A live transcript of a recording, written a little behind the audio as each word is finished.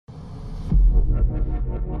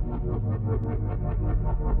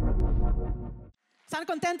¿Están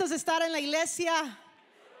contentos de estar en la iglesia?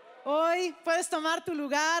 Hoy puedes tomar tu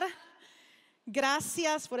lugar.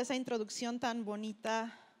 Gracias por esa introducción tan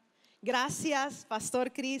bonita. Gracias,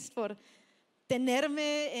 Pastor Chris, por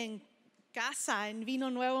tenerme en casa, en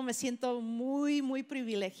Vino Nuevo. Me siento muy, muy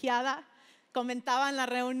privilegiada. Comentaba en la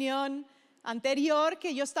reunión anterior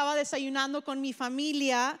que yo estaba desayunando con mi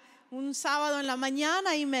familia un sábado en la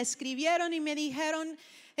mañana y me escribieron y me dijeron,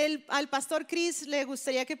 al Pastor Chris le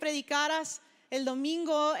gustaría que predicaras el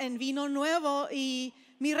domingo en Vino Nuevo. Y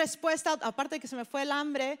mi respuesta, aparte de que se me fue el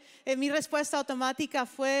hambre, mi respuesta automática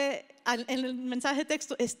fue en el mensaje de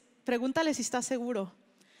texto, pregúntale si está seguro.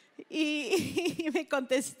 Y me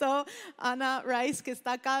contestó Ana Rice, que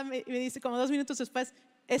está acá, me dice como 2 minutos después,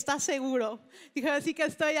 ¿estás seguro? Dije, así que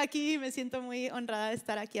estoy aquí y me siento muy honrada de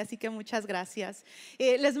estar aquí, así que muchas gracias.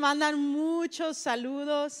 Les mandan muchos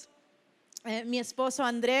saludos mi esposo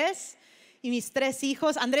Andrés y mis 3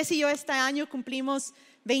 hijos. Andrés y yo este año cumplimos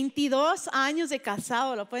 22 años de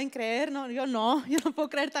casado, ¿lo pueden creer? No, yo no puedo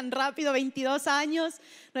creer tan rápido, 22 años.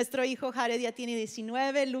 Nuestro hijo Jared ya tiene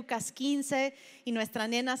 19, Lucas 15 y nuestra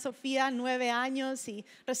nena Sofía 9 años. Y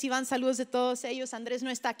reciban saludos de todos ellos. Andrés no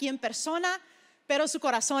está aquí en persona, pero su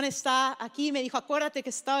corazón está aquí. Me dijo, acuérdate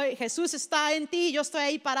que Jesús está en ti, yo estoy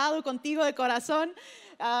ahí parado contigo de corazón.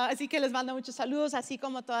 Así que les mando muchos saludos, así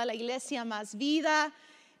como toda la iglesia Más Vida.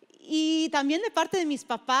 Y también de parte de mis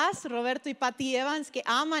papás, Roberto y Patty Evans, que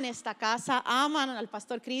aman esta casa, aman al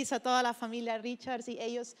Pastor Chris, a toda la familia Richards, y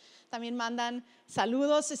ellos también mandan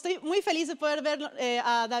saludos. Estoy muy feliz de poder ver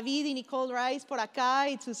a David y Nicole Rice por acá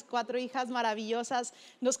y sus 4 hijas maravillosas.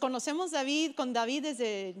 Nos conocemos con David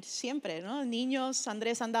desde siempre, ¿no? Niños,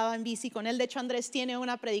 Andrés andaba en bici con él. De hecho, Andrés tiene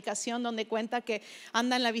una predicación donde cuenta que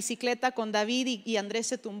anda en la bicicleta con David y Andrés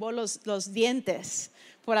se tumbó los dientes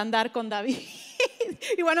por andar con David.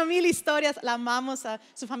 Y bueno, 1000 historias. La amamos a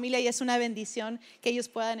su familia y es una bendición que ellos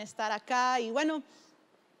puedan estar acá. Y bueno,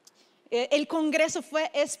 el congreso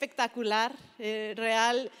fue espectacular,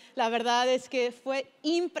 real. La verdad es que fue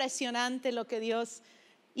impresionante lo que Dios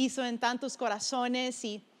hizo en tantos corazones.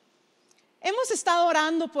 Y hemos estado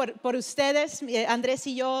orando por ustedes, Andrés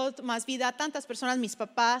y yo, Más Vida, tantas personas, mis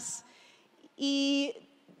papás. Y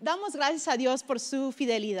damos gracias a Dios por su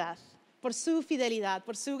fidelidad, por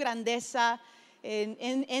su grandeza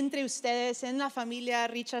entre ustedes, en la familia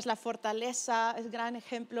Richards. La fortaleza es gran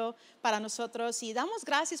ejemplo para nosotros. Y damos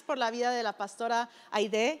gracias por la vida de la pastora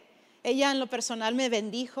Aide. Ella en lo personal me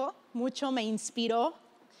bendijo mucho, me inspiró.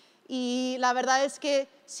 Y la verdad es que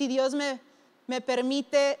si Dios me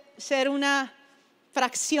permite ser una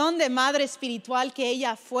fracción de madre espiritual que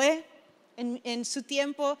ella fue en su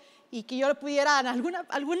tiempo, y que yo pudiera en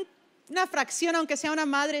alguna fracción, aunque sea una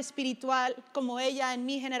madre espiritual como ella en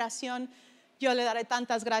mi generación, yo le daré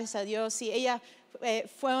tantas gracias a Dios. Y ella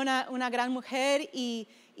fue una gran mujer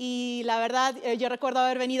y la verdad, yo recuerdo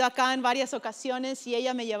haber venido acá en varias ocasiones y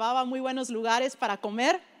ella me llevaba a muy buenos lugares para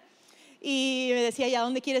comer. Y me decía, ¿y a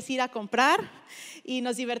dónde quieres ir a comprar? Y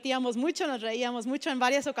nos divertíamos mucho, nos reíamos mucho. En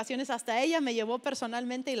varias ocasiones hasta ella me llevó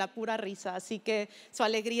personalmente y la pura risa. Así que su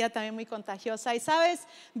alegría también muy contagiosa. Y sabes,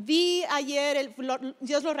 vi ayer,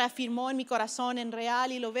 Dios lo reafirmó en mi corazón en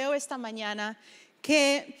real, y lo veo esta mañana,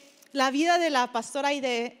 que la vida de la pastora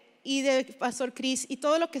Aide y de Pastor Chris y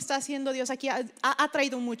todo lo que está haciendo Dios aquí ha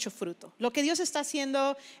traído mucho fruto. Lo que Dios está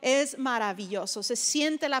haciendo es maravilloso. Se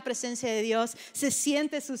siente la presencia de Dios, se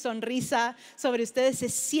siente su sonrisa sobre ustedes, se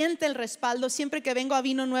siente el respaldo. Siempre que vengo a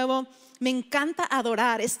Vino Nuevo me encanta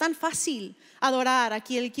adorar, es tan fácil adorar.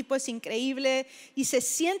 Aquí el equipo es increíble y se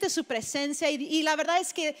siente su presencia. Y la verdad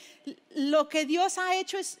es que lo que Dios ha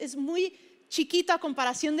hecho es muy chiquito a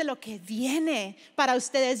comparación de lo que viene para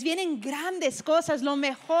ustedes. Vienen grandes cosas, lo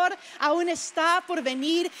mejor aún está por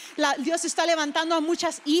venir. Dios está levantando a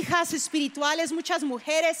muchas hijas espirituales, muchas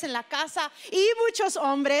mujeres en la casa y muchos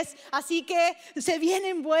hombres, así que se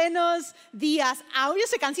vienen buenos días. Aún yo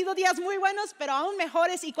sé que han sido días muy buenos, pero aún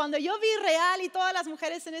mejores. Y cuando yo vi Real y todas las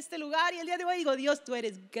mujeres en este lugar, y el día de hoy digo, Dios, tú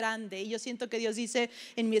eres grande. Y yo siento que Dios dice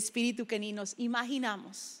en mi espíritu que ni nos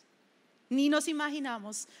imaginamos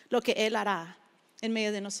lo que Él hará en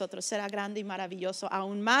medio de nosotros. Será grande y maravilloso,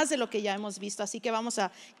 aún más de lo que ya hemos visto. Así que vamos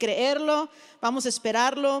a creerlo, vamos a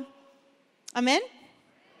esperarlo. Amén.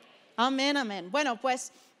 Amén, amén. Bueno,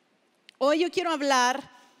 pues hoy yo quiero hablar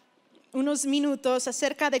unos minutos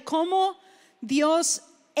acerca de cómo Dios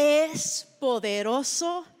es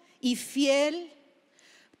poderoso y fiel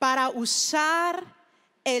para usar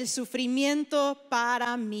el sufrimiento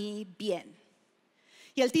para mi bien.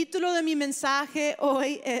 Y el título de mi mensaje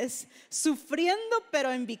hoy es Sufriendo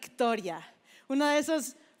pero en victoria. Una de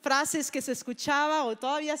esas frases que se escuchaba o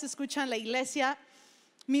todavía se escuchan en la iglesia.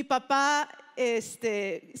 Mi papá,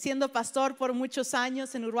 siendo pastor por muchos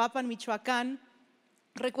años en Uruapan, Michoacán,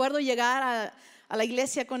 recuerdo llegar a la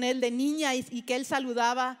iglesia con él de niña y que él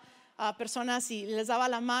saludaba a personas y les daba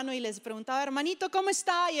la mano y les preguntaba, hermanito, ¿cómo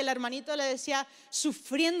está? Y el hermanito le decía,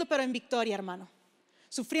 sufriendo pero en victoria, hermano.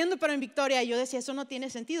 Sufriendo pero en victoria. Y yo decía, eso no tiene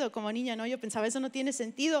sentido. Como niña, ¿no? Yo pensaba, eso no tiene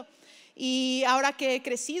sentido. Y ahora que he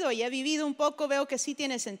crecido y he vivido un poco, veo que sí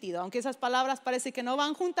tiene sentido. Aunque esas palabras parece que no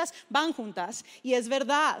van juntas, van juntas. Y es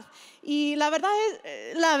verdad. Y la verdad,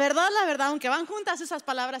 aunque van juntas esas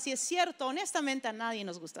palabras, y es cierto, honestamente a nadie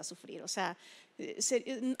nos gusta sufrir. O sea,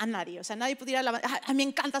 a nadie. O sea, nadie pudiera, a mí me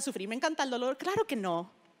encanta sufrir, me encanta el dolor. Claro que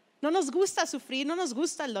no. No nos gusta sufrir, no nos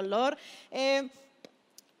gusta el dolor.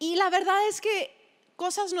 Y la verdad es que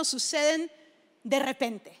cosas nos suceden de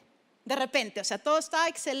repente. De repente, o sea, todo está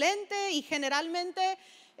excelente y generalmente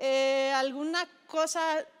alguna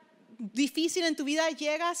cosa difícil en tu vida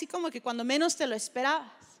llega así como que cuando menos te lo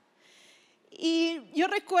esperabas. Y yo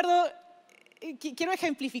recuerdo, quiero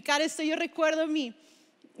ejemplificar esto, yo recuerdo mi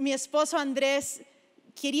esposo Andrés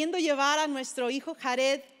queriendo llevar a nuestro hijo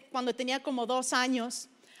Jared cuando tenía como 2 años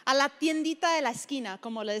a la tiendita de la esquina,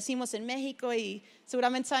 como le decimos en México, y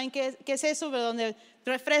seguramente saben qué es eso, pero donde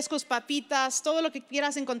refrescos, papitas, todo lo que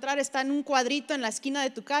quieras encontrar está en un cuadrito en la esquina de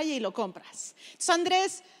tu calle y lo compras. Entonces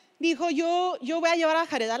Andrés dijo, yo voy a llevar a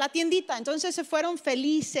Jared a la tiendita. Entonces se fueron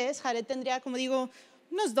felices. Jared tendría, como digo,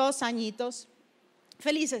 unos 2 añitos.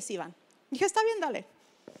 Felices iban. Dije, está bien, dale.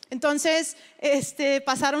 Entonces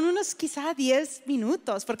pasaron unos quizá 10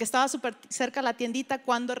 minutos porque estaba súper cerca la tiendita.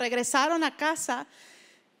 Cuando regresaron a casa,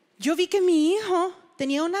 yo vi que mi hijo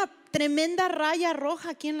tenía una tremenda raya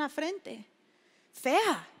roja aquí en la frente,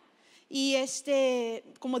 fea, y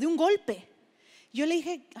como de un golpe. Yo le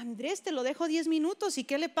dije, Andrés, te lo dejo 10 minutos, ¿y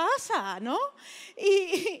qué le pasa? ¿No?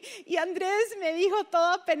 Y Andrés me dijo todo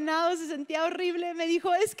apenado, se sentía horrible, me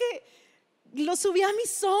dijo, es que lo subí a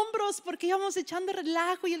mis hombros porque íbamos echando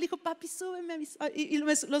relajo, y él dijo, papi, súbeme a mis, y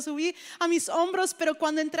lo subí a mis hombros, pero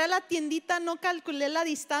cuando entré a la tiendita no calculé la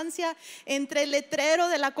distancia entre el letrero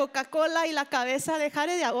de la Coca-Cola y la cabeza de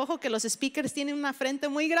Jared. De ojo que los speakers tienen una frente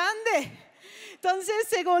muy grande. Entonces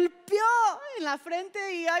se golpeó en la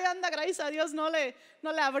frente y ahí anda, gracias a Dios no le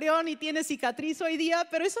abrió ni tiene cicatriz hoy día,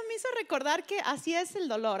 pero eso me hizo recordar que así es el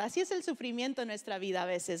dolor, así es el sufrimiento en nuestra vida a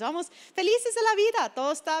veces. Vamos felices de la vida,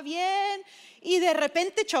 todo está bien y de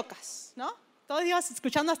repente chocas, ¿no? Todo ibas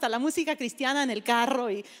escuchando hasta la música cristiana en el carro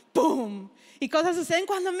y ¡pum! Y cosas suceden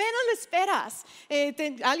cuando menos lo esperas.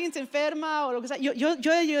 Alguien se enferma o lo que sea.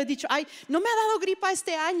 Yo he dicho, ay, no me ha dado gripa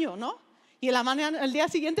este año, ¿no? Y el día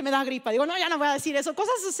siguiente me da gripa. Digo, no, ya no voy a decir eso.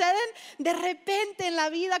 Cosas suceden de repente en la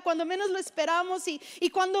vida cuando menos lo esperamos. Y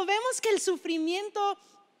cuando vemos que el sufrimiento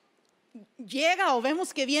llega o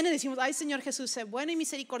vemos que viene, decimos, ay Señor Jesús, sé bueno y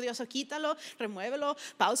misericordioso, quítalo, remuévelo,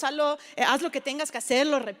 páusalo, haz lo que tengas que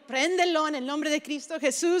hacerlo, repréndelo en el nombre de Cristo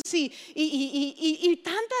Jesús. Y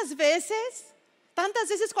tantas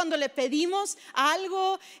veces cuando le pedimos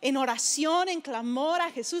algo en oración, en clamor a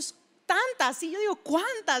Jesús, tantas, y yo digo,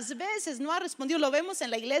 ¿cuántas veces no ha respondido? Lo vemos en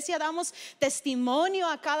la iglesia, damos testimonio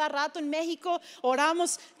a cada rato en México,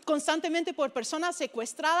 oramos constantemente por personas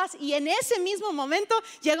secuestradas y en ese mismo momento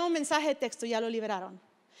llega un mensaje de texto, ya lo liberaron.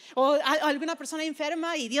 O alguna persona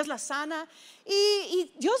enferma y Dios la sana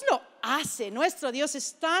y Dios lo hace. Nuestro Dios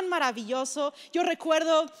es tan maravilloso. Yo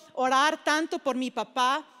recuerdo orar tanto por mi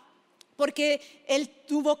papá, porque él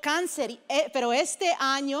tuvo cáncer, pero este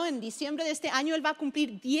año, en diciembre de este año, él va a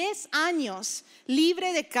cumplir 10 años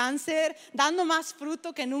libre de cáncer, dando más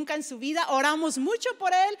fruto que nunca en su vida. Oramos mucho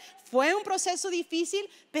por él, fue un proceso difícil,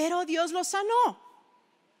 pero Dios lo sanó.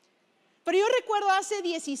 Pero yo recuerdo hace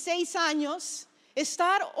 16 años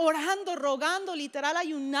estar orando, rogando, literal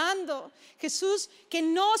ayunando, Jesús, que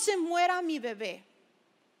no se muera mi bebé.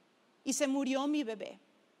 Y se murió mi bebé.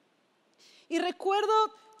 Y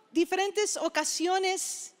recuerdo diferentes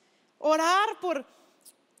ocasiones orar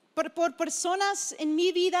por personas en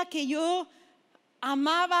mi vida que yo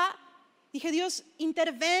amaba. Dije, Dios,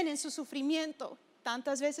 interven en su sufrimiento.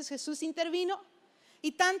 Tantas veces Jesús intervino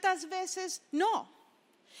y tantas veces no.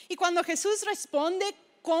 Y cuando Jesús responde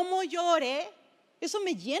como yo oré, eso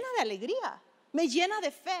me llena de alegría, me llena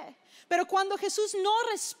de fe. Pero cuando Jesús no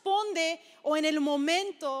responde o en el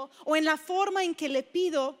momento o en la forma en que le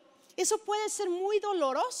pido, eso puede ser muy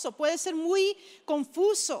doloroso, puede ser muy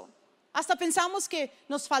confuso. Hasta pensamos que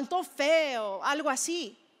nos faltó fe o algo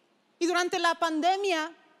así. Y durante la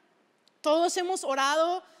pandemia, todos hemos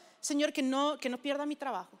orado, Señor, que no pierda mi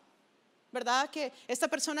trabajo, ¿verdad? Que esta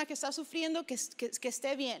persona que está sufriendo, que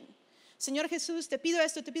esté bien. Señor Jesús, te pido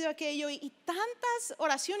esto, te pido aquello. Y tantas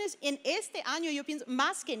oraciones en este año, yo pienso,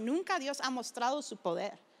 más que nunca Dios ha mostrado su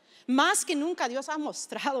poder. Más que nunca Dios ha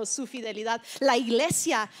mostrado su fidelidad. La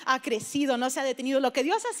iglesia ha crecido, no se ha detenido. Lo que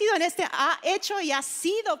Dios ha hecho y ha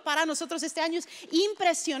sido para nosotros este año es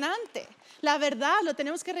impresionante. La verdad, lo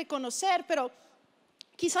tenemos que reconocer. Pero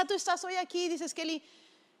quizá tú estás hoy aquí y dices, Kelly,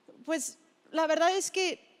 pues la verdad es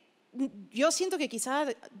que yo siento que quizá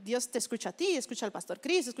Dios te escucha a ti, escucha al pastor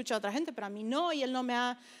Chris, escucha a otra gente, pero a mí no, y Él no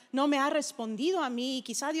me ha respondido a mí, y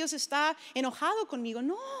quizá Dios está enojado conmigo.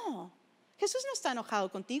 No, Jesús no está enojado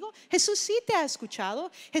contigo. Jesús sí te ha escuchado,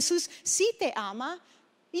 Jesús sí te ama.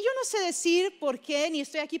 Y yo no sé decir por qué, ni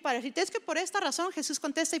estoy aquí para decirte, es que por esta razón Jesús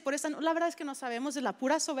contesta y por esta no. La verdad es que no sabemos de la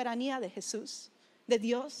pura soberanía de Jesús, de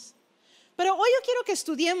Dios. Pero hoy yo quiero que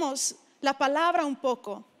estudiemos la palabra un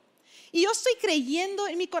poco. Y yo estoy creyendo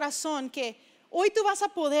en mi corazón que hoy tú vas a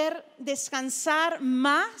poder descansar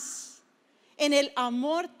más en el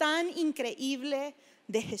amor tan increíble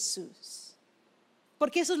de Jesús.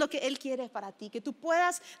 Porque eso es lo que Él quiere para ti, que tú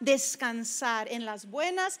puedas descansar en las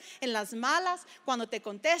buenas, en las malas, cuando te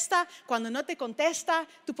contesta, cuando no te contesta,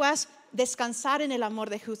 tú puedas descansar en el amor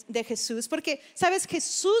de Jesús. Porque, ¿sabes?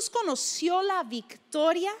 Jesús conoció la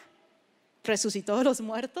victoria, resucitó de los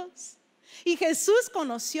muertos. Y Jesús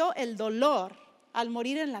conoció el dolor al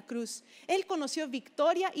morir en la cruz. Él conoció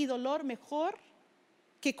victoria y dolor mejor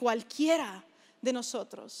que cualquiera de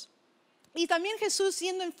nosotros. Y también Jesús,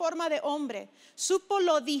 siendo en forma de hombre, supo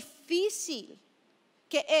lo difícil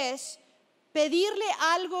que es pedirle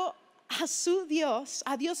algo a su Dios,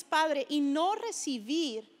 a Dios Padre, y no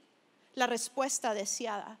recibir la respuesta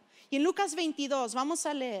deseada. Y en Lucas 22 vamos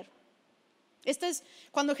a leer. Este es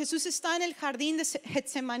cuando Jesús está en el jardín de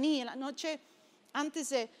Getsemaní, en la noche antes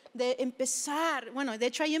de empezar. Bueno, de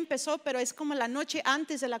hecho ahí empezó, pero es como la noche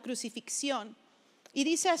antes de la crucifixión. Y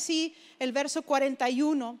dice así el verso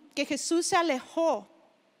 41, que Jesús se alejó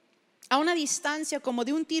a una distancia como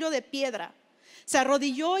de un tiro de piedra. Se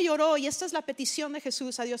arrodilló y oró, y esta es la petición de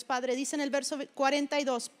Jesús a Dios Padre. Dice en el verso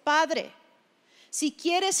 42, Padre, si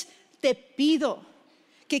quieres te pido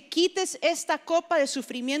que quites esta copa de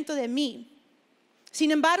sufrimiento de mí. Sin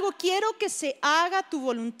embargo, quiero que se haga tu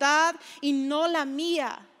voluntad y no la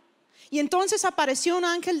mía. Y entonces apareció un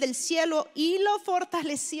ángel del cielo y lo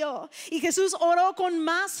fortaleció. Y Jesús oró con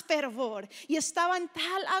más fervor y estaba en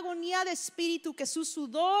tal agonía de espíritu que su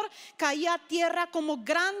sudor caía a tierra como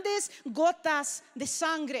grandes gotas de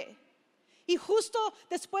sangre. Y justo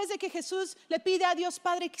después de que Jesús le pide a Dios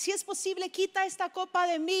Padre, si es posible, quita esta copa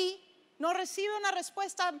de mí, no recibe una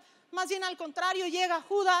respuesta, más bien al contrario, llega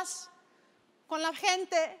Judas con la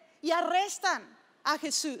gente y arrestan a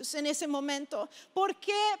Jesús en ese momento. ¿Por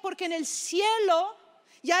qué? Porque en el cielo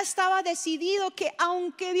ya estaba decidido que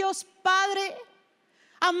aunque Dios Padre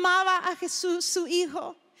amaba a Jesús, su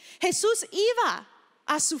Hijo, Jesús iba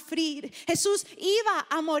a sufrir, Jesús iba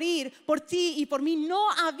a morir por ti y por mí. No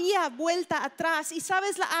había vuelta atrás. Y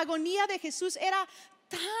sabes, la agonía de Jesús era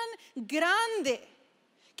tan grande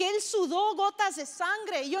que Él sudó gotas de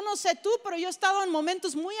sangre. Yo no sé tú, pero yo he estado en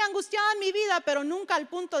momentos muy angustiados en mi vida, pero nunca al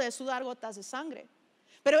punto de sudar gotas de sangre.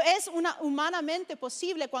 Pero es humanamente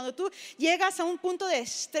posible. Cuando tú llegas a un punto de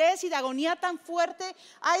estrés y de agonía tan fuerte,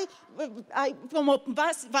 hay como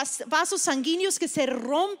vasos sanguíneos que se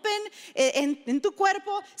rompen en tu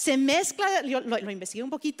cuerpo. Se mezcla, lo investigué un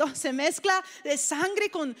poquito, se mezcla de sangre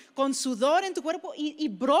con sudor en tu cuerpo y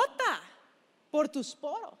brota por tus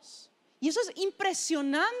poros. Y eso es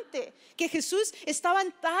impresionante, que Jesús estaba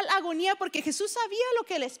en tal agonía porque Jesús sabía lo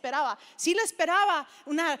que le esperaba. Sí le esperaba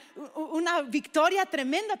una victoria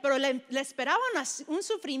tremenda, pero le esperaba un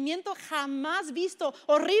sufrimiento jamás visto,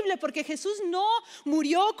 horrible, porque Jesús no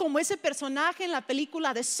murió como ese personaje en la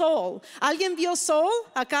película de Soul. ¿Alguien vio Soul?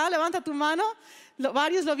 Acá, levanta tu mano.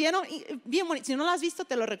 Varios lo vieron. Bien bonito. Si no lo has visto,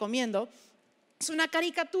 te lo recomiendo. Es una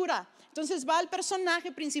caricatura. Entonces va el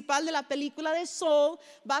personaje principal de la película de Soul,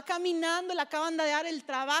 va caminando, le acaban de dar el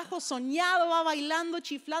trabajo soñado, va bailando,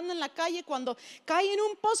 chiflando en la calle cuando cae en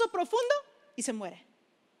un pozo profundo y se muere.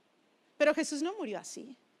 Pero Jesús no murió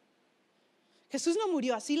así. Jesús no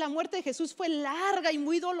murió así. La muerte de Jesús fue larga y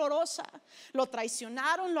muy dolorosa. Lo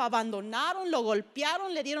traicionaron, lo abandonaron, lo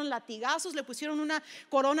golpearon, le dieron latigazos, le pusieron una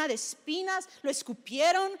corona de espinas, lo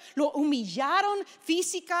escupieron, lo humillaron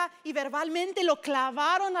física y verbalmente, lo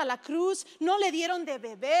clavaron a la cruz, no le dieron de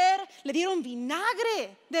beber, le dieron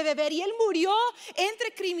vinagre de beber, y Él murió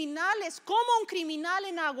entre criminales, como un criminal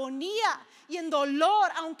en agonía y en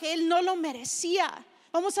dolor, aunque Él no lo merecía.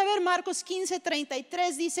 Vamos a ver Marcos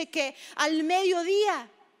 15:33, dice que al mediodía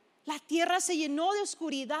la tierra se llenó de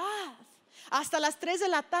oscuridad hasta las 3 de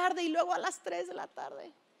la tarde, y luego a las 3 de la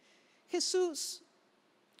tarde Jesús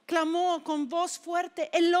clamó con voz fuerte,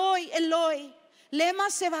 Eloi, Eloi, lema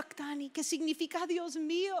sabactani, que significa Dios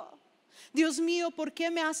mío, ¿por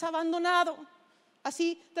qué me has abandonado?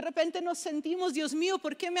 Así de repente nos sentimos, Dios mío,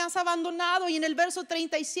 ¿por qué me has abandonado? Y en el verso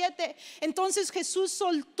 37, entonces Jesús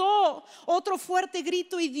soltó otro fuerte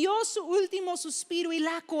grito y dio su último suspiro, y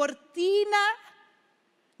la cortina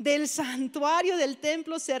del santuario del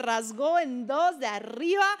templo se rasgó en dos, de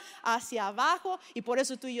arriba hacia abajo, y por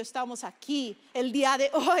eso tú y yo estamos aquí el día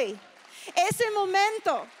de hoy. Ese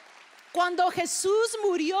momento cuando Jesús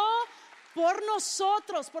murió por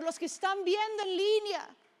nosotros, por los que están viendo en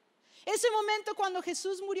línea, ese momento cuando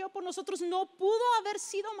Jesús murió por nosotros no pudo haber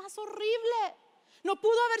sido más horrible, no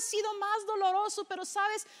pudo haber sido más doloroso, pero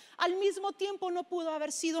sabes, al mismo tiempo no pudo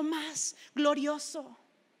haber sido más glorioso.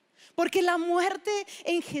 Porque la muerte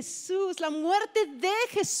en Jesús, la muerte de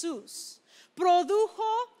Jesús, produjo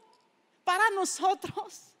para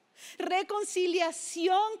nosotros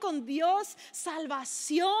reconciliación con Dios,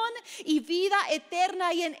 salvación y vida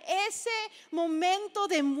eterna. Y en ese momento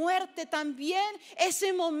de muerte también,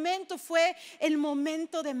 ese momento fue el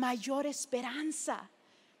momento de mayor esperanza.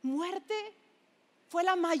 Muerte fue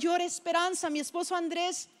la mayor esperanza. Mi esposo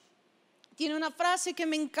Andrés tiene una frase que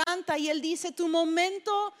me encanta y él dice: tu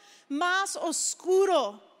momento más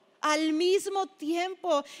oscuro al mismo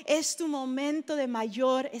tiempo es tu momento de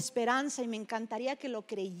mayor esperanza. Y me encantaría que lo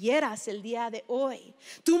creyeras el día de hoy.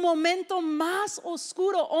 Tu momento más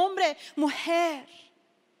oscuro, hombre, mujer,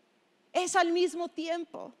 es al mismo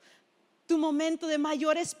tiempo tu momento de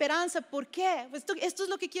mayor esperanza. ¿Por qué? Esto es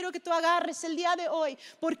lo que quiero que tú agarres el día de hoy.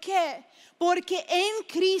 ¿Por qué? Porque en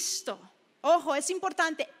Cristo, ojo, es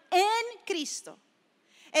importante, en Cristo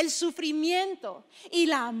el sufrimiento y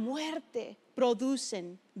la muerte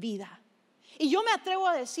producen vida. Y yo me atrevo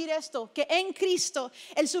a decir esto, que en Cristo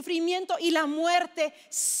el sufrimiento y la muerte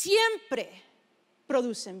siempre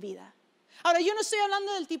producen vida. Ahora, yo no estoy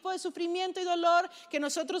hablando del tipo de sufrimiento y dolor que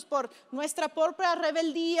nosotros por nuestra propia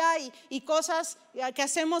rebeldía y cosas que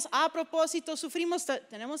hacemos a propósito sufrimos.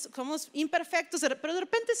 Somos imperfectos, pero de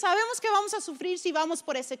repente sabemos que vamos a sufrir si vamos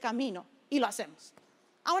por ese camino y lo hacemos.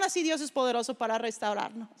 Aún así Dios es poderoso para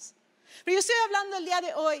restaurarnos. Pero yo estoy hablando el día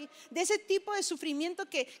de hoy de ese tipo de sufrimiento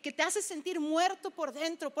que te hace sentir muerto por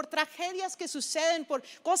dentro, por tragedias que suceden, por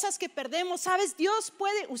cosas que perdemos. Sabes, Dios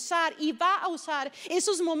puede usar y va a usar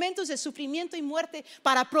esos momentos de sufrimiento y muerte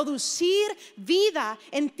para producir vida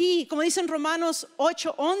en ti. Como dice en Romanos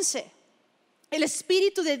 8:11, el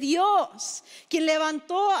Espíritu de Dios, quien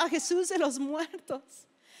levantó a Jesús de los muertos,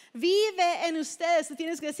 vive en ustedes. Tú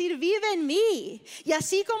tienes que decir, vive en mí. Y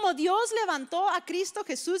así como Dios levantó a Cristo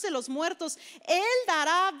Jesús de los muertos, Él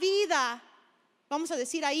dará vida, vamos a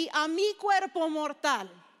decir ahí, a mi cuerpo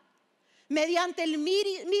mortal, mediante el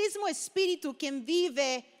mismo Espíritu quien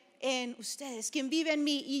vive en ustedes, quien vive en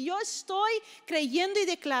mí. Y yo estoy creyendo y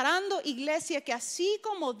declarando, iglesia, que así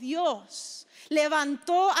como Dios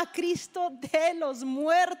levantó a Cristo de los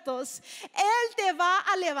muertos, Él te va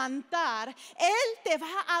a levantar, Él te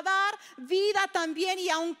va a dar vida también. Y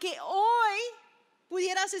aunque hoy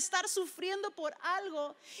pudieras estar sufriendo por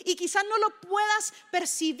algo y quizás no lo puedas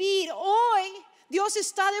percibir, hoy Dios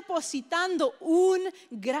está depositando un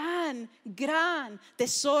gran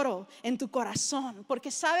tesoro en tu corazón.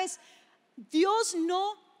 Porque sabes, Dios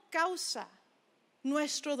no causa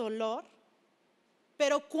nuestro dolor,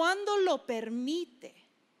 pero cuando lo permite,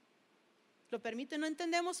 no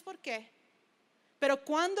entendemos por qué, pero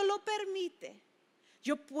cuando lo permite,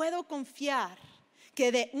 yo puedo confiar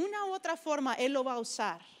que de una u otra forma Él lo va a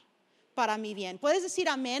usar para mi bien. ¿Puedes decir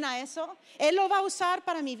amén a eso? Él lo va a usar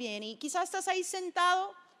para mi bien. Y quizás estás ahí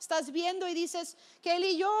sentado, estás viendo y dices,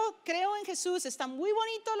 Kelly, yo creo en Jesús, está muy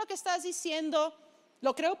bonito lo que estás diciendo,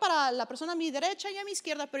 lo creo para la persona a mi derecha y a mi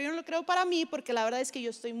izquierda, pero yo no lo creo para mí, porque la verdad es que yo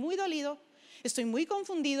estoy muy dolido, estoy muy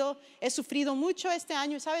confundido, he sufrido mucho este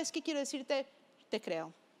año. ¿Y sabes qué quiero decirte? Te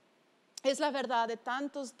creo. Es la verdad de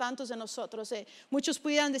tantos de nosotros. Muchos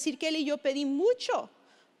pudieran decir, Kelly, yo pedí mucho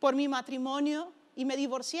por mi matrimonio y me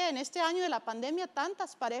divorcié. En este año de la pandemia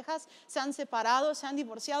tantas parejas se han separado, se han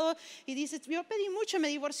divorciado, y dices, yo pedí mucho, me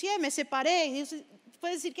divorcié, me separé. Y dices,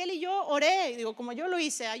 puedes decir, Kelly, yo oré, digo, como yo lo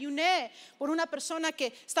hice, ayuné por una persona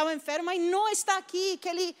que estaba enferma y no está aquí.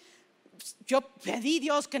 Kelly, yo pedí,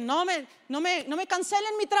 Dios, que no me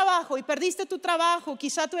cancelen mi trabajo y perdiste tu trabajo.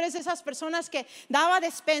 Quizá tú eres de esas personas que daba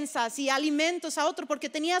despensas y alimentos a otro porque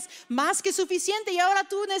tenías más que suficiente y ahora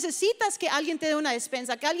tú necesitas que alguien te dé una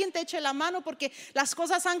despensa, que alguien te eche la mano porque las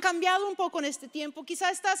cosas han cambiado un poco en este tiempo. Quizá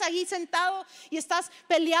estás ahí sentado y estás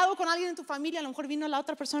peleado con alguien en tu familia. A lo mejor vino la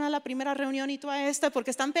otra persona a la primera reunión y tú a esta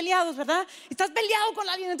porque están peleados, ¿verdad? Estás peleado con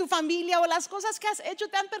alguien en tu familia o las cosas que has hecho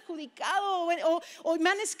te han perjudicado o me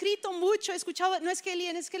han escrito mucho, he escuchado, no es que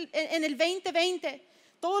Elian, es que en el 2020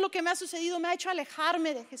 todo lo que me ha sucedido me ha hecho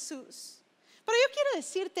alejarme de Jesús. Pero yo quiero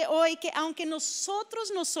decirte hoy que aunque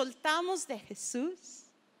nosotros nos soltamos de Jesús,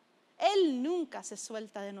 Él nunca se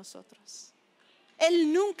suelta de nosotros.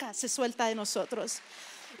 Él nunca se suelta de nosotros.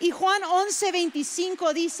 Y Juan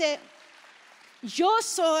 11:25 dice, yo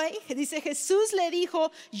soy, dice Jesús le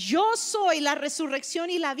dijo, yo soy la resurrección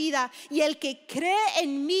y la vida, y el que cree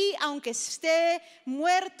en mí, aunque esté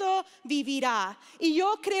muerto, vivirá. Y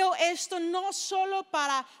yo creo esto no solo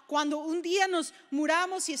para cuando un día nos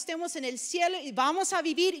muramos y estemos en el cielo y vamos a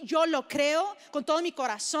vivir, yo lo creo con todo mi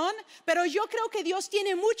corazón, pero yo creo que Dios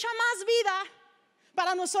tiene mucha más vida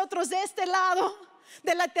para nosotros de este lado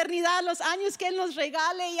de la eternidad, los años que Él nos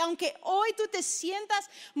regale. Y aunque hoy tú te sientas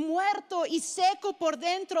muerto y seco por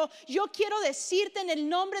dentro, yo quiero decirte en el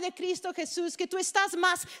nombre de Cristo Jesús que tú estás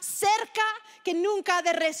más cerca que nunca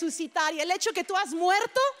de resucitar. Y el hecho que tú has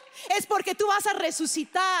muerto es porque tú vas a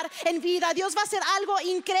resucitar en vida. Dios va a hacer algo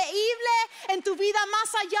increíble en tu vida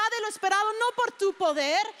más allá de lo esperado, no por tu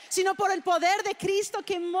poder, sino por el poder de Cristo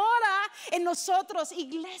que mora en nosotros.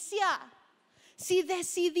 Iglesia, si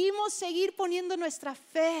decidimos seguir poniendo nuestra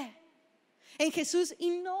fe en Jesús y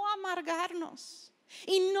no amargarnos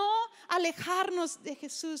y no alejarnos de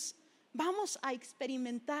Jesús, vamos a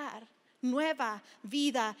experimentar nueva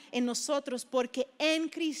vida en nosotros, porque en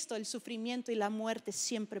Cristo el sufrimiento y la muerte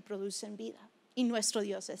siempre producen vida y nuestro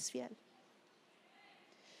Dios es fiel.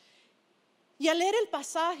 Y al leer el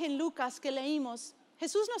pasaje en Lucas que leímos,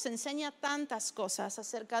 Jesús nos enseña tantas cosas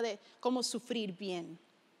acerca de cómo sufrir bien.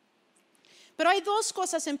 Pero hay dos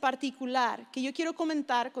cosas en particular que yo quiero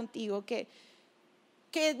comentar contigo que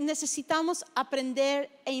necesitamos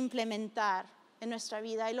aprender e implementar en nuestra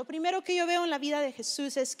vida. Y lo primero que yo veo en la vida de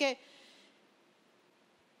Jesús es que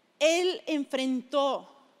Él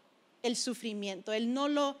enfrentó el sufrimiento, Él no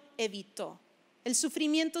lo evitó. El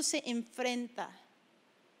sufrimiento se enfrenta,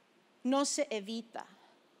 no se evita.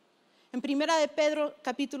 En primera de Pedro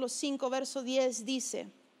capítulo 5 verso 10 dice: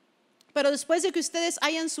 pero después de que ustedes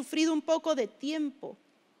hayan sufrido un poco de tiempo,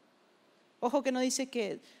 ojo que no dice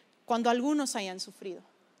que cuando algunos hayan sufrido,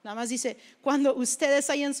 nada más dice cuando ustedes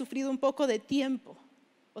hayan sufrido un poco de tiempo,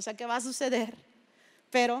 o sea que va a suceder,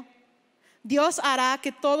 pero Dios hará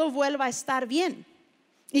que todo vuelva a estar bien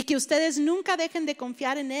y que ustedes nunca dejen de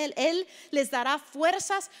confiar en Él. Él les dará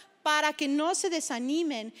fuerzas para que no se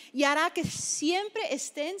desanimen y hará que siempre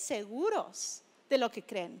estén seguros de lo que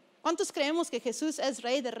creen. ¿Cuántos creemos que Jesús es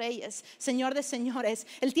Rey de Reyes, Señor de Señores?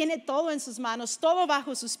 Él tiene todo en sus manos, todo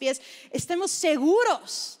bajo sus pies. Estemos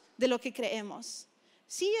seguros de lo que creemos.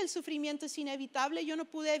 Sí, el sufrimiento es inevitable. Yo no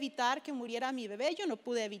pude evitar que muriera mi bebé, yo no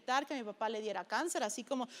pude evitar que mi papá le diera cáncer, así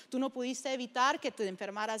como tú no pudiste evitar que te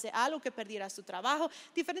enfermaras de algo, que perdieras tu trabajo,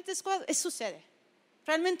 diferentes cosas. Eso sucede.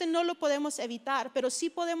 Realmente no lo podemos evitar, pero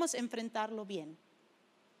sí podemos enfrentarlo bien.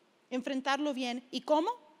 Enfrentarlo bien. ¿Y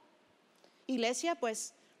cómo? Iglesia,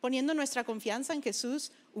 pues poniendo nuestra confianza en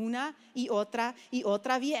Jesús una y otra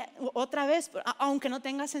vez, aunque no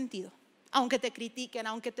tenga sentido, aunque te critiquen,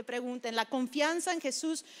 aunque te pregunten. La confianza en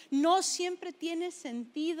Jesús no siempre tiene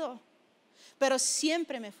sentido, pero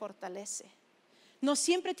siempre me fortalece. No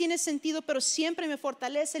siempre tiene sentido, pero siempre me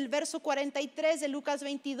fortalece. El verso 43 de Lucas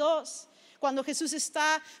 22, cuando Jesús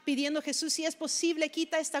está pidiendo: Jesús, si es posible,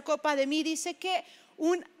 quita esta copa de mí, dice que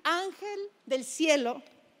un ángel del cielo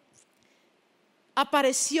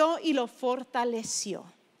apareció y lo fortaleció.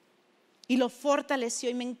 Y lo fortaleció.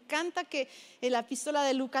 Y me encanta que en la epístola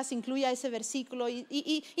de Lucas incluya ese versículo.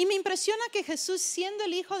 Y me impresiona que Jesús, siendo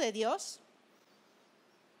el Hijo de Dios,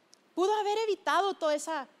 pudo haber evitado todo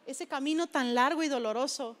ese camino tan largo y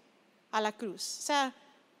doloroso a la cruz. O sea,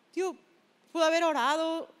 Dios pudo haber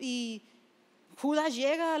orado y Judas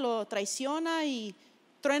llega, lo traiciona y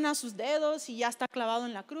truena sus dedos y ya está clavado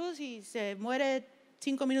en la cruz y se muere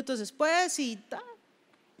 5 minutos después y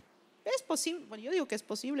es posible. Bueno, yo digo que es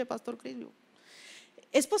posible, Pastor Chris.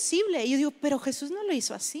 Es posible. Y yo digo, pero Jesús no lo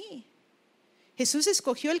hizo así. Jesús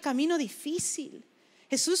escogió el camino difícil.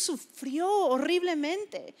 Jesús sufrió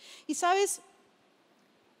horriblemente. Y sabes,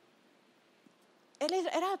 Él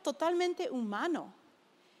era totalmente humano.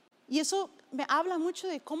 Y eso me habla mucho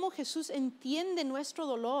de cómo Jesús entiende nuestro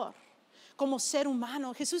dolor. como ser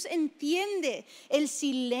humano. Jesús entiende el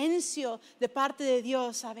silencio de parte de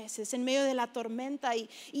Dios a veces en medio de la tormenta y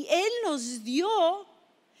Él nos dio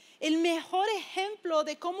el mejor ejemplo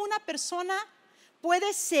de cómo una persona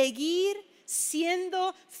puede seguir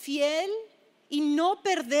siendo fiel y no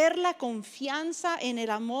perder la confianza en el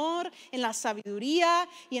amor, en la sabiduría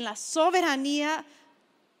y en la soberanía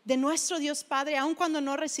de nuestro Dios Padre, aun cuando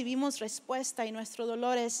no recibimos respuesta y nuestro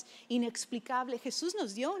dolor es inexplicable. Jesús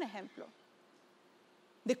nos dio un ejemplo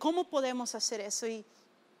de cómo podemos hacer eso. Y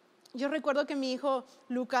yo recuerdo que mi hijo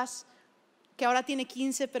Lucas, que ahora tiene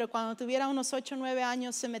 15, pero cuando tuviera unos 8 o 9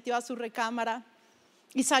 años se metió a su recámara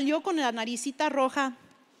y salió con la naricita roja,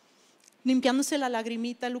 limpiándose la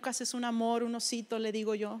lagrimita. Lucas es un amor, un osito, le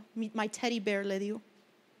digo yo, my teddy bear, le digo.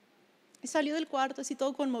 Y salió del cuarto así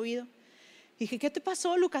todo conmovido. Dije, ¿qué te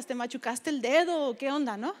pasó, Lucas? ¿Te machucaste el dedo? ¿Qué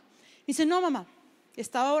onda, no? Dice, no, mamá,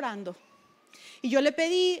 estaba orando. Y yo le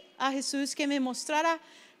pedí a Jesús que me mostrara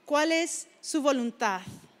cuál es su voluntad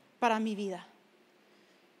para mi vida.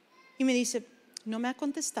 Y me dice, no me ha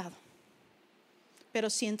contestado, pero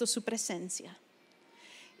siento su presencia.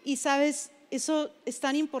 Y sabes, eso es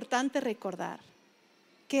tan importante recordar,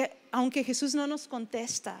 que aunque Jesús no nos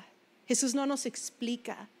contesta, Jesús no nos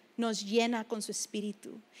explica, nos llena con su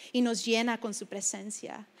espíritu y nos llena con su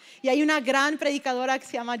presencia. Y hay una gran predicadora que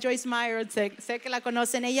se llama Joyce Meyer, sé que la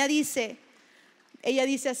conocen. Ella dice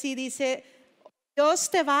así, dice,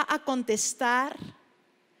 Dios te va a contestar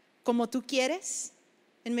como tú quieres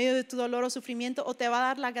en medio de tu dolor o sufrimiento, o te va a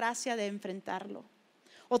dar la gracia de enfrentarlo.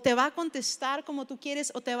 O te va a contestar como tú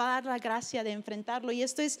quieres, o te va a dar la gracia de enfrentarlo. Y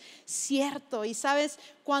esto es cierto. Y sabes,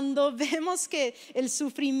 cuando vemos que el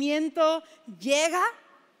sufrimiento llega,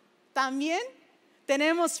 también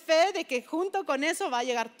tenemos fe de que junto con eso va a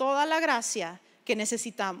llegar toda la gracia que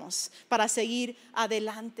necesitamos para seguir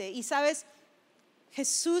adelante. Y sabes,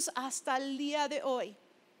 Jesús hasta el día de hoy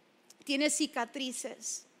tiene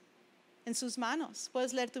cicatrices en sus manos.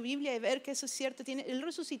 Puedes leer tu Biblia y ver que eso es cierto. El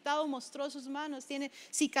resucitado mostró sus manos, tiene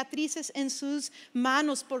cicatrices en sus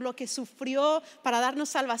manos por lo que sufrió para darnos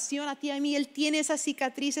salvación a ti y a mí. Él tiene esas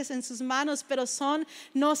cicatrices en sus manos, pero son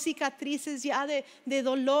no cicatrices ya de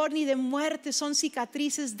dolor ni de muerte, son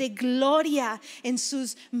cicatrices de gloria en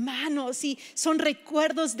sus manos y son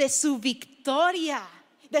recuerdos de su victoria,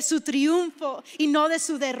 de su triunfo y no de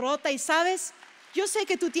su derrota. Y sabes, yo sé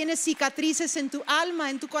que tú tienes cicatrices en tu alma,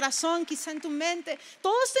 en tu corazón, quizá en tu mente.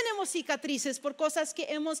 Todos tenemos cicatrices por cosas que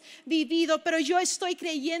hemos vivido, pero yo estoy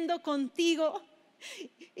creyendo contigo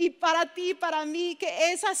y para ti, para mí,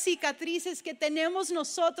 que esas cicatrices que tenemos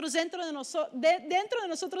nosotros dentro de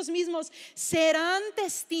nosotros mismos serán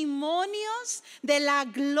testimonios de la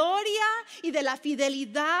gloria y de la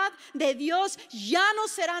fidelidad de Dios. Ya no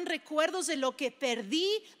serán recuerdos de lo que perdí,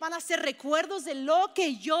 van a ser recuerdos de lo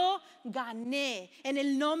que yo gané en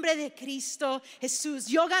el nombre de Cristo Jesús.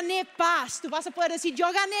 Yo gané paz. Tú vas a poder decir,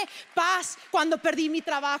 yo gané paz cuando perdí mi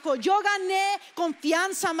trabajo. Yo gané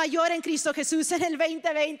confianza mayor en Cristo Jesús en el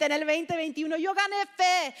 2020, en el 2021. Yo gané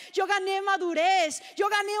fe, yo gané madurez, yo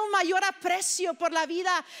gané un mayor aprecio por la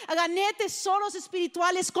vida, gané tesoros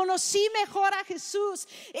espirituales, conocí mejor a Jesús.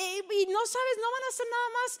 Y no sabes, no van a ser nada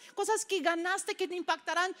más cosas que ganaste que te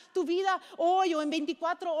impactarán tu vida hoy o en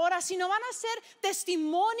 24 horas, sino van a ser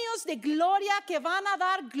testimonios de gloria que van a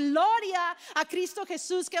dar gloria a Cristo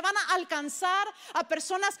Jesús, que van a alcanzar a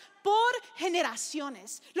personas por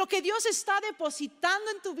generaciones. Lo que Dios está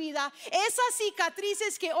depositando en tu vida, esas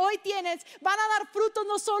cicatrices que hoy tienes, van a dar frutos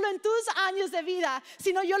no solo en tus años de vida,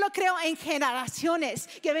 sino yo lo creo en generaciones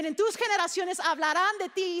que ven en tus generaciones, hablarán de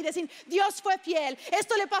ti y decir, Dios fue fiel.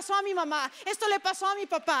 Esto le pasó a mi mamá, esto le pasó a mi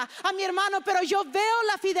papá, a mi hermano, pero yo veo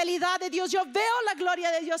la fidelidad de Dios, yo veo la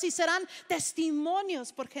gloria de Dios, y serán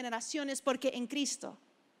testimonios por generaciones, porque en Cristo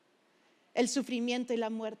el sufrimiento y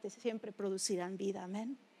la muerte siempre producirán vida.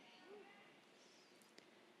 Amén.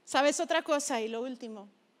 ¿Sabes otra cosa? Y lo último,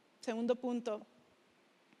 segundo punto,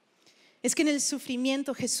 es que en el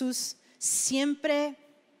sufrimiento Jesús siempre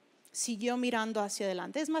siguió mirando hacia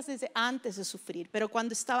adelante. Es más, desde antes de sufrir, pero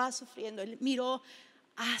cuando estaba sufriendo, Él miró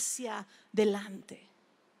hacia adelante.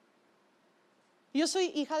 Yo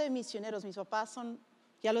soy hija de misioneros. Mis papás son,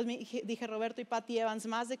 ya los dije, Roberto y Patty Evans,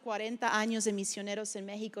 más de 40 años de misioneros en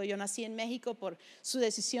México. Yo nací en México por su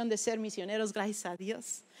decisión de ser misioneros, gracias a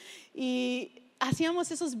Dios. Y hacíamos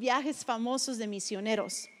esos viajes famosos de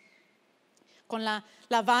misioneros con la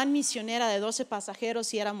van misionera de 12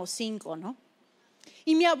 pasajeros y éramos 5, ¿no?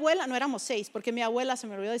 Y mi abuela, no éramos 6, porque mi abuela, se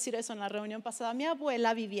me olvidó decir eso en la reunión pasada, mi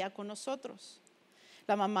abuela vivía con nosotros,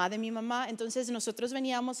 la mamá de mi mamá. Entonces nosotros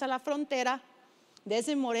veníamos a la frontera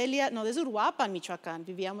desde Morelia, no, desde Uruapan, Michoacán,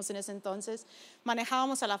 vivíamos en ese entonces,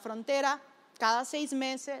 manejábamos a la frontera cada 6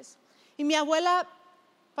 meses. Y mi abuela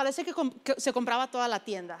parece que se compraba toda la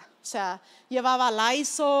tienda. O sea, llevaba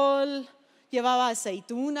Lysol, llevaba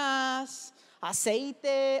aceitunas,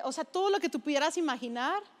 aceite, o sea, todo lo que tú pudieras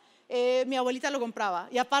imaginar. Mi abuelita lo compraba.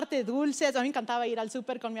 Y aparte dulces, a mí me encantaba ir al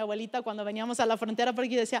súper con mi abuelita cuando veníamos a la frontera, porque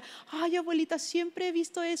yo decía, ay, abuelita, siempre he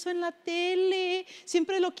visto eso en la tele,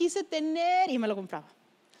 siempre lo quise tener, y me lo compraba.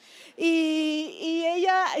 Y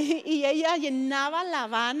ella llenaba la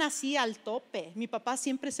van así al tope. Mi papá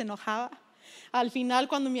siempre se enojaba. Al final,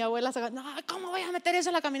 cuando mi abuela sacaba, no, ¿cómo voy a meter eso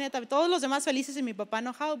en la camioneta? Todos los demás felices y mi papá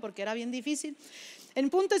enojado porque era bien difícil. El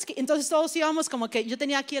punto es que entonces todos íbamos como que yo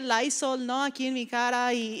tenía aquí el Lysol, ¿no? Aquí en mi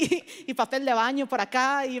cara y papel de baño por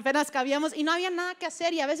acá y apenas cabíamos y no había nada que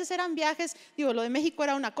hacer y a veces eran viajes, digo, lo de México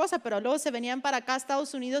era una cosa, pero luego se venían para acá a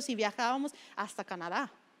Estados Unidos y viajábamos hasta Canadá.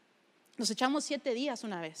 Nos echamos 7 días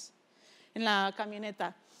una vez en la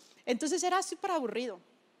camioneta. Entonces era súper aburrido.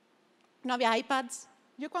 No había iPads.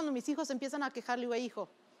 Yo cuando mis hijos empiezan a quejar, le digo, hijo,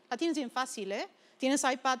 la tienes bien fácil, ¿eh? Tienes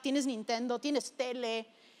iPad, tienes Nintendo, tienes tele.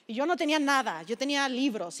 Y yo no tenía nada, yo tenía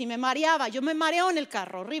libros y me mareaba. Yo me mareo en el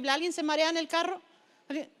carro, horrible. ¿Alguien se marea en el carro?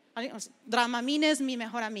 Dramamine es mi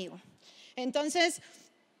mejor amigo. Entonces,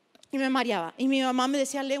 y me mareaba. Y mi mamá me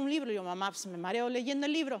decía, lee un libro. Y yo, mamá, pues me mareo leyendo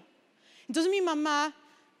el libro. Entonces mi mamá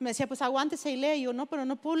me decía, pues aguántese y lee. Y yo, no, pero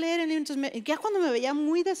no puedo leer el libro. Entonces, ya cuando me veía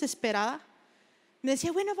muy desesperada, me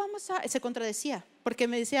decía, bueno, vamos a... Se contradecía, porque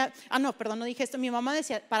me decía, no dije esto. Mi mamá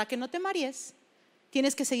decía, para que no te marees,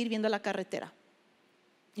 tienes que seguir viendo la carretera.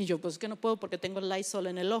 Y yo, pues que no puedo porque tengo el Lysol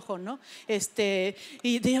en el ojo, ¿no?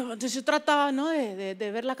 Entonces yo trataba, ¿no? de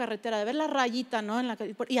ver la carretera, de ver la rayita, ¿no?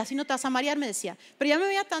 Y así no te vas a marear, me decía. Pero ya me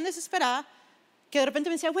veía tan desesperada que de repente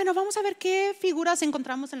me decía, bueno, vamos a ver qué figuras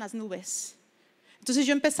encontramos en las nubes. Entonces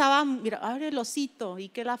yo empezaba, mira, abre el osito y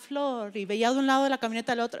que la flor, y veía de un lado de la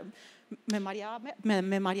camioneta al otro. Me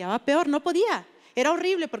mareaba peor, no podía. Era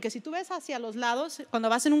horrible porque si tú ves hacia los lados, cuando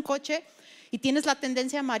vas en un coche y tienes la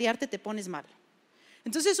tendencia a marearte, te pones mal.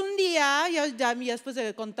 Entonces un día, ya después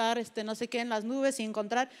de contar no sé qué en las nubes y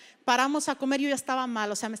encontrar, paramos a comer, yo ya estaba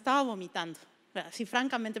mal, o sea, me estaba vomitando. Sí,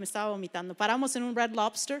 francamente me estaba vomitando. Paramos en un Red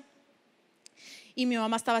Lobster y mi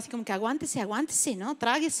mamá estaba así como que aguántese, ¿no?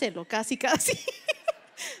 Trágueselo, casi.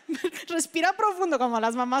 Respira profundo, como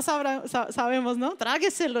las mamás sabemos, ¿no?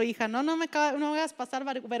 Trágueselo, hija, no me hagas pasar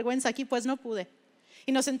vergüenza aquí, pues no pude.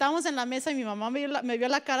 Y nos sentamos en la mesa y mi mamá me vio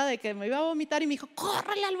la cara de que me iba a vomitar y me dijo,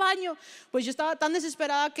 córrele al baño. Pues yo estaba tan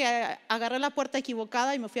desesperada que agarré la puerta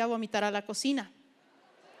equivocada y me fui a vomitar a la cocina.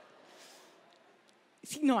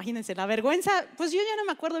 Sí, no, imagínense, la vergüenza, pues yo ya no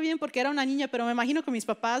me acuerdo bien porque era una niña, pero me imagino que mis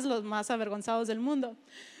papás, los más avergonzados del mundo.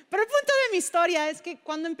 Pero el punto de mi historia es que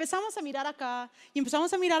cuando empezamos a mirar acá y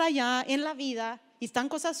empezamos a mirar allá en la vida y están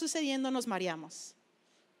cosas sucediendo, nos mareamos,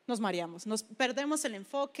 nos perdemos el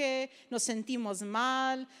enfoque, nos sentimos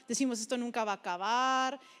mal, decimos esto nunca va a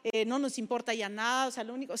acabar, no nos importa ya nada,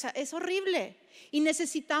 es horrible. Y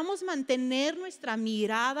necesitamos mantener nuestra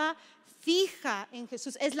mirada fija en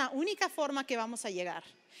Jesús. Es la única forma que vamos a llegar.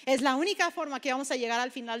 Es la única forma que vamos a llegar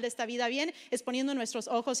al final de esta vida bien, es poniendo nuestros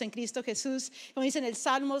ojos en Cristo Jesús. Como dice en el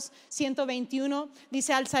Salmos 121,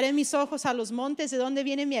 dice, alzaré mis ojos a los montes, ¿de dónde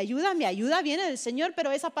viene mi ayuda? Mi ayuda viene del Señor,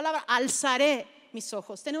 pero esa palabra, alzaré mis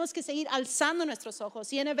ojos. Tenemos que seguir alzando nuestros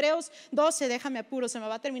ojos. Y en Hebreos 12, déjame apuro, se me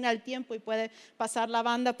va a terminar el tiempo y puede pasar la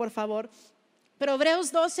banda, por favor. Pero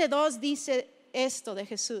Hebreos 12:2 dice esto de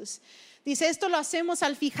Jesús. Dice, esto lo hacemos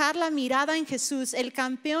al fijar la mirada en Jesús, el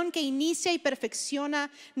campeón que inicia y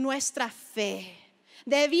perfecciona nuestra fe.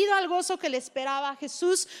 Debido al gozo que le esperaba,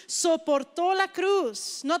 Jesús soportó la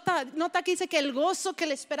cruz. Nota que dice que el gozo que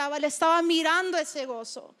le esperaba, él estaba mirando ese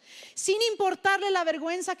gozo, sin importarle la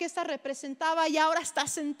vergüenza que esta representaba, y ahora está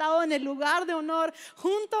sentado en el lugar de honor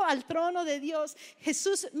junto al trono de Dios.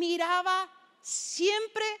 Jesús miraba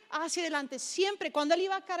siempre hacia adelante, siempre. Cuando él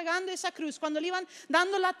iba cargando esa cruz, cuando le iban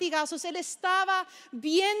dando latigazos, él estaba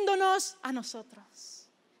viéndonos a nosotros.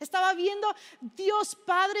 Estaba viendo Dios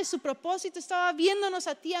Padre su propósito, estaba viéndonos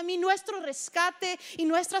a ti, a mí, nuestro rescate y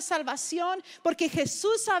nuestra salvación, porque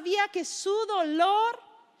Jesús sabía que su dolor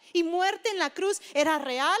y muerte en la cruz era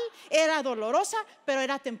real, era dolorosa, pero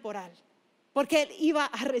era temporal. Porque él iba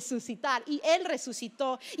a resucitar y él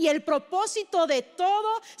resucitó, y el propósito de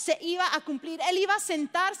todo se iba a cumplir. Él iba a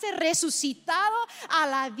sentarse resucitado a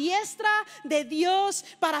la diestra de Dios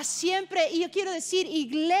para siempre. Y yo quiero decir,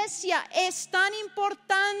 iglesia, es tan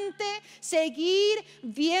importante seguir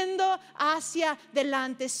viendo hacia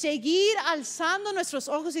adelante, seguir alzando nuestros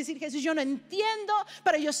ojos y decir, Jesús, yo no entiendo,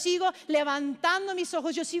 pero yo sigo levantando mis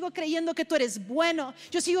ojos, yo sigo creyendo que tú eres bueno,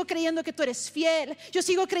 yo sigo creyendo que tú eres fiel, yo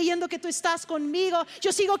sigo creyendo que tú estás estás conmigo.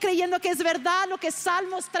 Yo sigo creyendo que es verdad lo que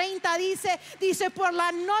Salmos 30 dice, por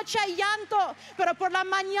la noche hay llanto, pero por la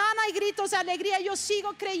mañana hay gritos de alegría. Yo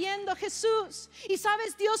sigo creyendo, Jesús. Y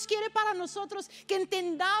sabes, Dios quiere para nosotros que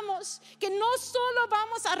entendamos que no solo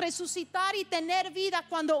vamos a resucitar y tener vida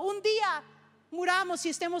cuando un día muramos y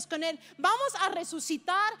estemos con Él. Vamos a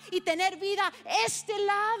resucitar y tener vida este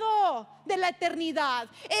lado de la eternidad,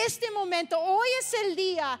 este momento. Hoy es el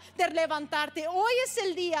día de levantarte, hoy es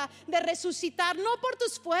el día de resucitar, no por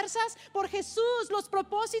tus fuerzas, por Jesús. Los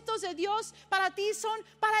propósitos de Dios para ti son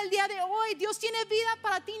para el día de hoy. Dios tiene vida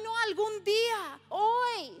para ti, no algún día,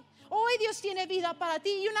 hoy Dios tiene vida para ti.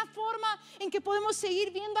 Y una forma en que podemos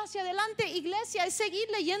seguir viendo hacia adelante, iglesia, es seguir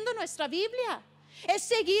leyendo nuestra Biblia. Es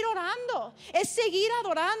seguir orando, es seguir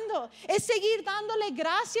adorando, es seguir dándole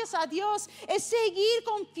gracias a Dios, es seguir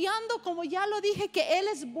confiando, como ya lo dije, que Él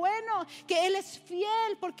es bueno, que Él es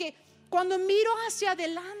fiel. Porque cuando miro hacia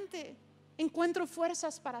adelante, encuentro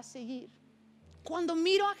fuerzas para seguir. Cuando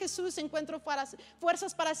miro a Jesús encuentro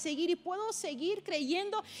fuerzas para seguir, y puedo seguir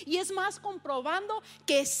creyendo, y es más, comprobando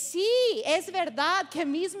que sí, es verdad que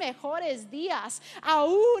mis mejores días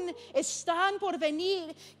aún están por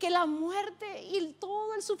venir, que la muerte y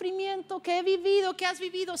todo el sufrimiento que he vivido, que has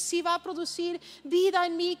vivido, sí va a producir vida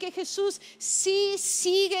en mí, que Jesús sí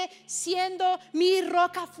sigue siendo mi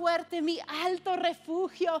roca fuerte, mi alto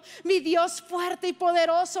refugio, mi Dios fuerte y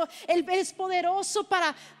poderoso. Él es poderoso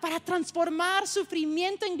para transformar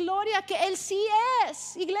sufrimiento en gloria, que Él sí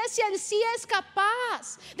es, iglesia, Él sí es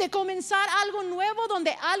capaz de comenzar algo nuevo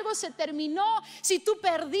donde algo se terminó. Si tú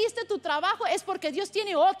perdiste tu trabajo, es porque Dios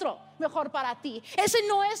tiene otro mejor para ti. Ese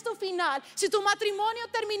no es tu final. Si tu matrimonio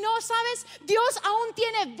terminó, sabes, Dios aún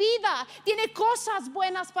tiene vida, tiene cosas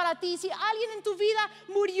buenas para ti. Si alguien en tu vida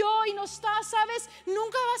murió y no está, sabes,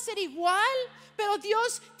 nunca va a ser igual. Pero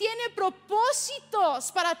Dios tiene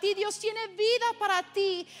propósitos para ti, Dios tiene vida para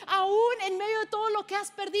ti, aún en medio de todo lo que has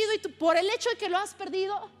perdido. Y tú, por el hecho de que lo has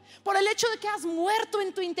perdido, por el hecho de que has muerto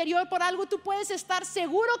en tu interior por algo, tú puedes estar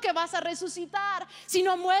seguro que vas a resucitar. Si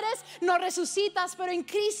no mueres, no resucitas, pero en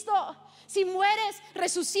Cristo, si mueres,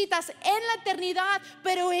 resucitas en la eternidad.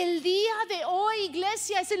 Pero el día de hoy,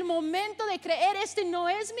 iglesia, es el momento de creer. Este no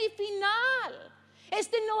es mi final.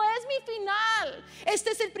 Este no es mi final.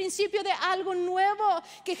 Este es el principio de algo nuevo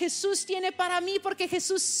que Jesús tiene para mí, porque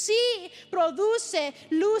Jesús sí produce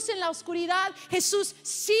luz en la oscuridad. Jesús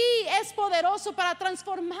sí es poderoso para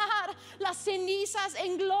transformar las cenizas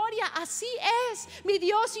en gloria. Así es mi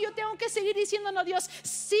Dios, y yo tengo que seguir diciendo, no, Dios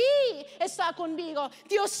sí está conmigo,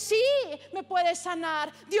 Dios sí me puede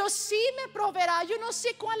sanar, Dios sí me proveerá. Yo no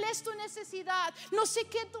sé cuál es tu necesidad, no sé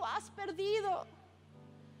qué tú has perdido,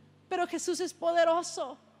 pero Jesús es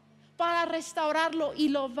poderoso para restaurarlo, y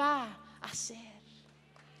lo va a hacer.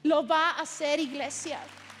 Lo va a hacer, iglesia.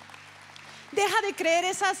 Deja de creer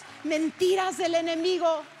esas mentiras del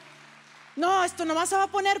enemigo. No, esto nomás se va a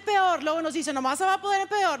poner peor. Luego nos dice, nomás se va a poner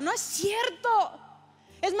peor. No es cierto.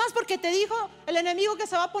 Es más, porque te dijo el enemigo que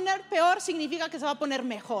se va a poner peor, significa que se va a poner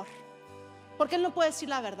mejor. Porque él no puede decir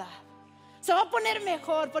la verdad. Se va a poner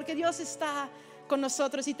mejor porque Dios está con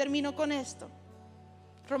nosotros. Y termino con esto.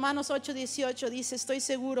 Romanos 8:18 dice, estoy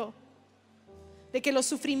seguro de que los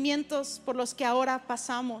sufrimientos por los que ahora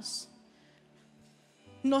pasamos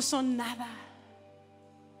no son nada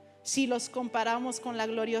si los comparamos con la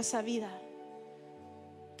gloriosa vida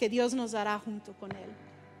que Dios nos dará junto con Él.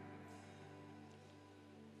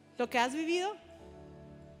 Lo que has vivido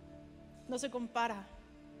no se compara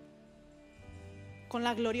con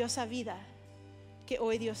la gloriosa vida que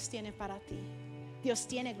hoy Dios tiene para ti. Dios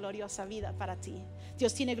tiene gloriosa vida para ti.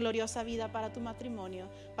 Dios tiene gloriosa vida para tu matrimonio,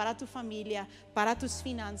 para tu familia, para tus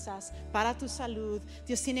finanzas, para tu salud.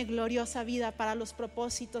 Dios tiene gloriosa vida para los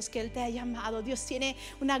propósitos que Él te ha llamado. Dios tiene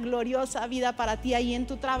una gloriosa vida para ti ahí en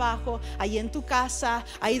tu trabajo, ahí en tu casa,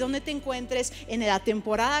 ahí donde te encuentres, en la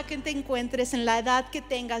temporada que te encuentres, en la edad que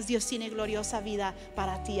tengas. Dios tiene gloriosa vida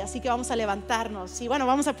para ti. Así que vamos a levantarnos y bueno,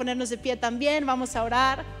 vamos a ponernos de pie también, vamos a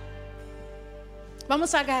orar.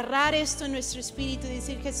 Vamos a agarrar esto en nuestro espíritu y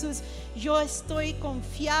decir, Jesús, yo estoy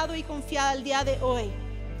confiado y confiada el día de hoy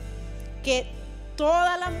que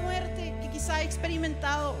toda la muerte que quizá he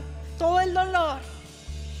experimentado, todo el dolor,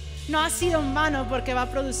 no ha sido en vano, porque va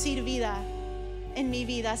a producir vida en mi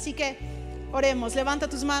vida. Así que oremos. Levanta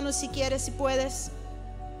tus manos si quieres, si puedes.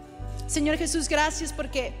 Señor Jesús, gracias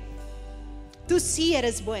porque tú sí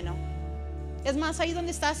eres bueno. Es más, ahí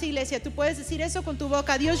donde estás, iglesia, tú puedes decir eso con tu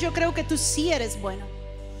boca. Dios, yo creo que tú sí eres bueno.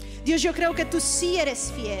 Dios, yo creo que tú sí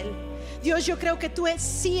eres fiel. Dios, yo creo que tú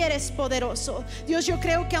sí eres poderoso. Dios, yo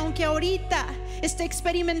creo que aunque ahorita esté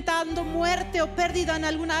experimentando muerte o pérdida en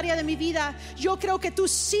algún área de mi vida, yo creo que tú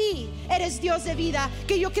sí eres Dios de vida,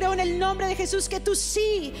 que yo creo en el nombre de Jesús que tú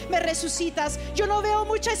sí me resucitas. Yo no veo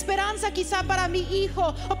mucha esperanza quizá para mi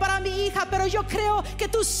hijo o para mi hija, pero yo creo que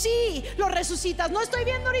tú sí lo resucitas. No estoy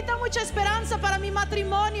viendo ahorita mucha esperanza para mi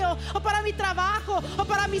matrimonio o para mi trabajo o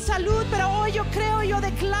para mi salud, pero hoy yo creo, yo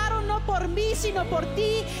declaro, no por mí sino por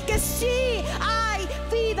ti, que sí hay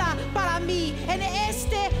vida para mí en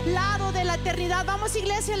este lado de la eternidad. Vamos,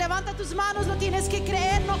 iglesia, levanta tus manos. No tienes que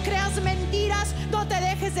creer, no creas mentiras, no te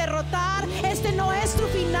dejes derrotar. Este no es tu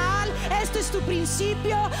final, esto es tu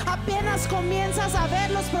principio. Apenas comienzas a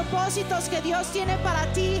ver los propósitos que Dios tiene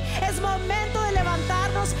para ti. Es momento de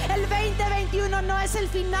levantarnos. El 2021 no es el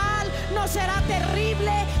final, no será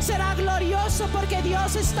terrible, será glorioso, porque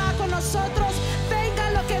Dios está con nosotros.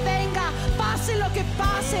 Venga lo que venga, pase lo que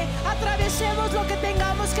pase, atravesemos lo que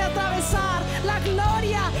tengamos que atravesar. La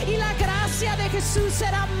gloria y la gracia de Jesús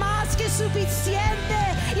será más que suficiente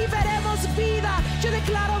y veremos vida. Yo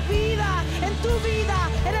declaro vida en tu vida,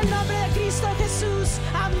 en